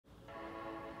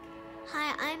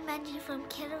I'm Benji from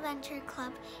Kid Adventure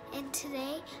Club, and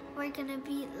today we're going to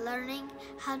be learning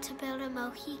how to build a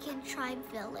Mohican tribe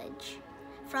village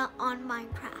on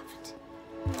Minecraft.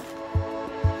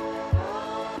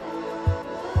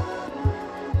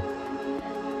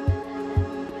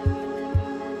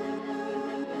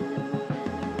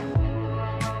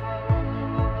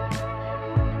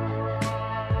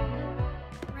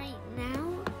 Right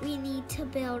now, we need to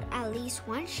build at least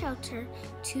one shelter,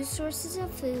 2 sources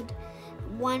of food,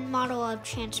 1 model of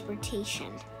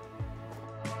transportation.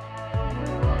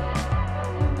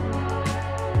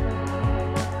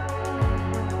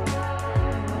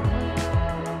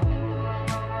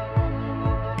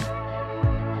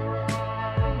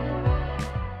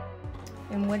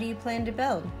 And what do you plan to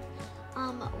build?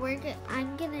 I'm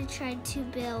gonna try to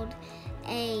build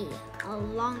a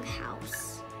longhouse.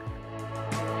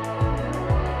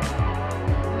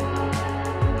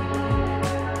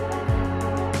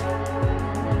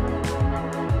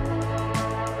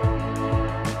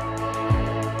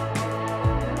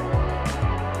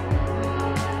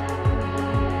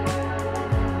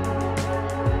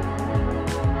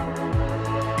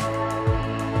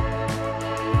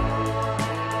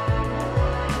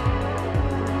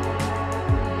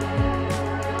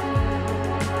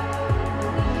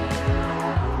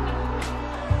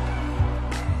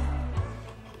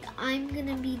 I'm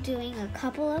gonna be doing a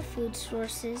couple of food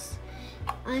sources.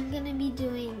 I'm gonna be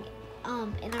doing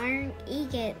an iron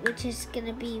ingot, which is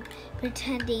gonna be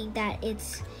pretending that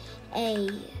it's a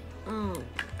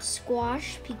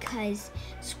squash because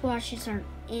squashes aren't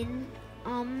in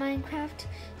Minecraft.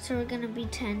 So we're gonna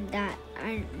pretend that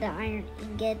the iron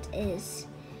ingot is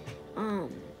a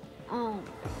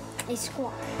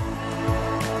squash.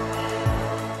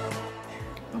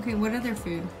 Okay, what other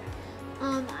food?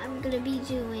 I'm gonna be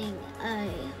doing a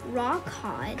raw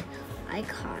cod I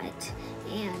caught,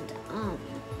 and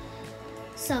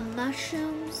some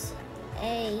mushrooms,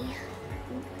 a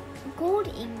gold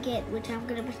ingot, which I'm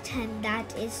gonna pretend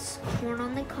that is corn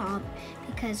on the cob,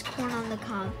 because corn on the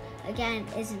cob, again,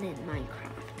 isn't in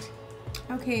Minecraft.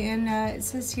 Okay, and it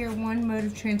says here 1 mode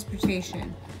of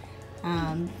transportation.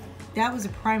 That was a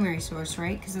primary source,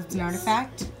 right? Because it's an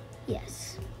artifact?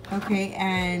 Yes. Okay,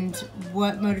 and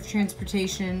what mode of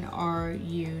transportation are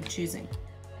you choosing?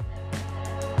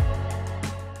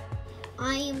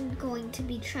 I am going to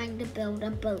be trying to build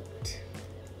a boat.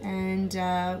 And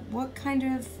what kind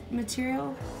of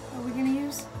material are we going to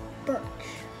use? Birch.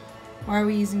 Why are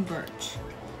we using birch?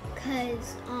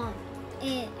 Because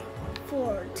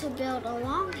to build a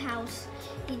longhouse,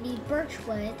 you need birch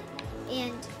wood,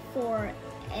 and for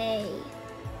a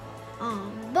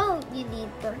boat, you need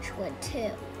birch wood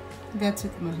too. That's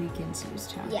what the Mohicans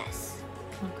used, huh? Yes.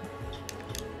 Okay.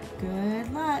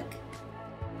 Good luck.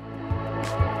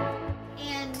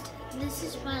 And this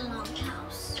is my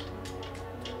longhouse.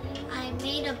 I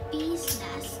made a bee's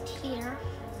nest here.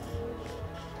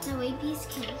 That way bees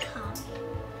can come.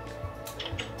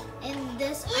 And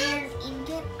this iron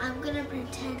ingot, I'm gonna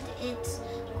pretend it's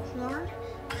corn,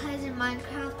 because in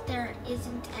Minecraft there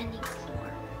isn't any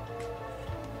corn.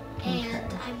 And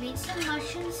Okay. I made some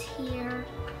mushrooms here.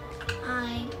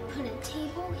 I put a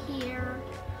table here,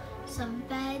 some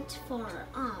beds for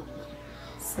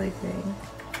Sleeping.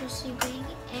 sleeping,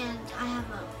 and I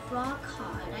have a raw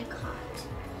cod I caught,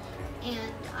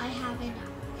 and I have an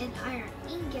iron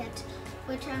ingot,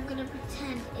 which I'm gonna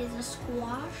pretend is a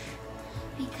squash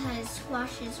because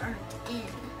squashes aren't in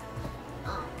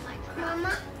Minecraft.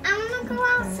 Mama, I'm gonna go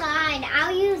outside.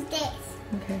 I'll use this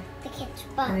Okay. to catch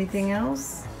bugs. Anything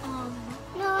else?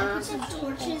 No, I put some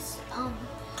torches.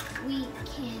 We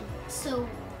can, so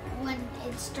when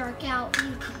it's dark out,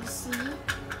 you can see.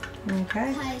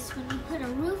 Okay. Because when you put a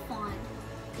roof on,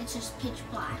 it's just pitch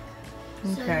black.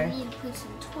 So Okay. you need to put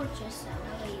some torches so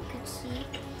that way you can see.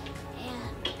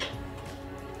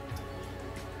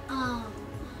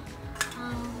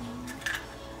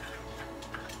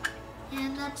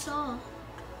 And that's all.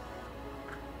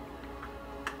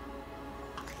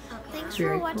 Thanks Very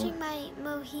for cool. watching my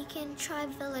Mohican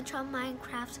tribe village on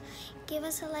Minecraft. Give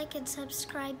us a like and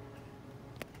subscribe.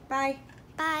 Bye.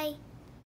 Bye.